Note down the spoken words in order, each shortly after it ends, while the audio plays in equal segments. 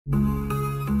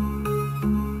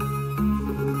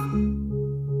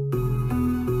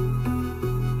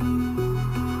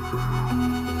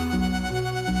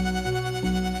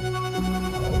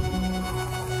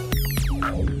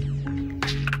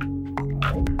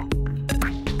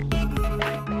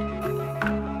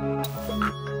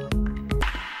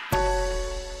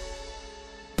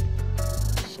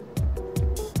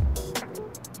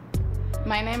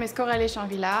My name is Coralie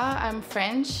Chanvilla. I'm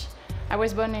French. I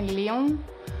was born in Lyon.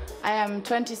 I am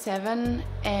 27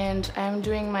 and I'm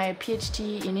doing my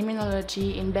PhD in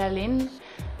immunology in Berlin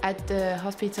at the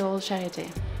hospital Charité.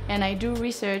 And I do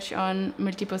research on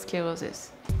multiple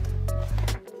sclerosis.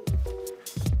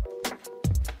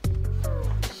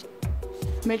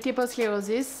 Multiple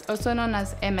sclerosis, also known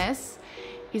as MS,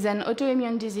 is an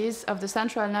autoimmune disease of the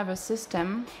central nervous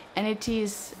system, and it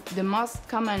is the most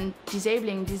common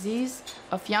disabling disease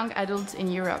of young adults in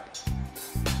Europe.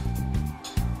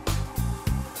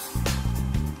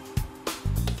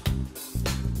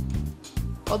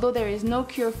 Although there is no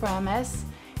cure for MS,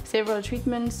 several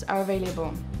treatments are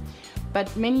available.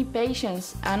 But many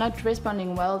patients are not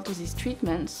responding well to these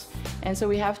treatments, and so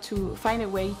we have to find a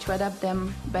way to adapt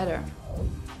them better.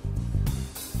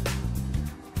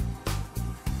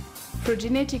 Through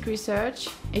genetic research,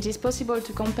 it is possible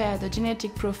to compare the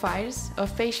genetic profiles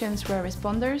of patients who are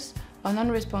responders or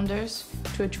non-responders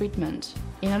to a treatment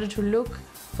in order to look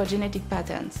for genetic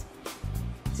patterns.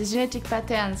 These genetic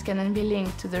patterns can then be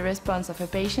linked to the response of a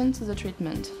patient to the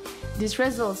treatment. These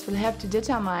results will help to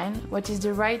determine what is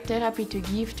the right therapy to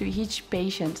give to each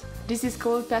patient. This is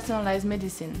called personalized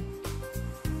medicine.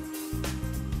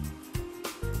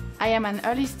 I am an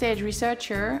early-stage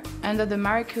researcher under the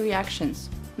Marie Curie Actions.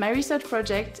 My research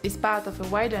project is part of a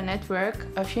wider network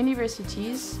of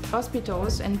universities,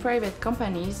 hospitals and private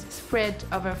companies spread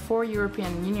over 4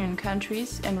 European Union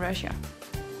countries and Russia.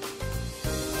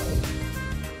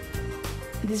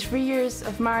 These 3 years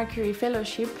of Marie Curie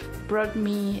fellowship brought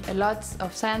me a lot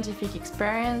of scientific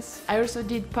experience. I also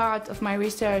did part of my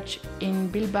research in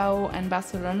Bilbao and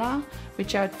Barcelona,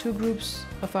 which are 2 groups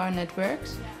of our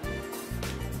networks.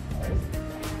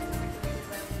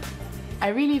 I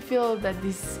really feel that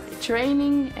this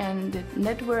training and the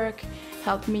network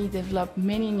helped me develop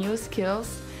many new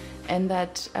skills and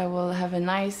that I will have a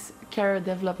nice career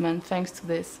development thanks to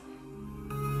this.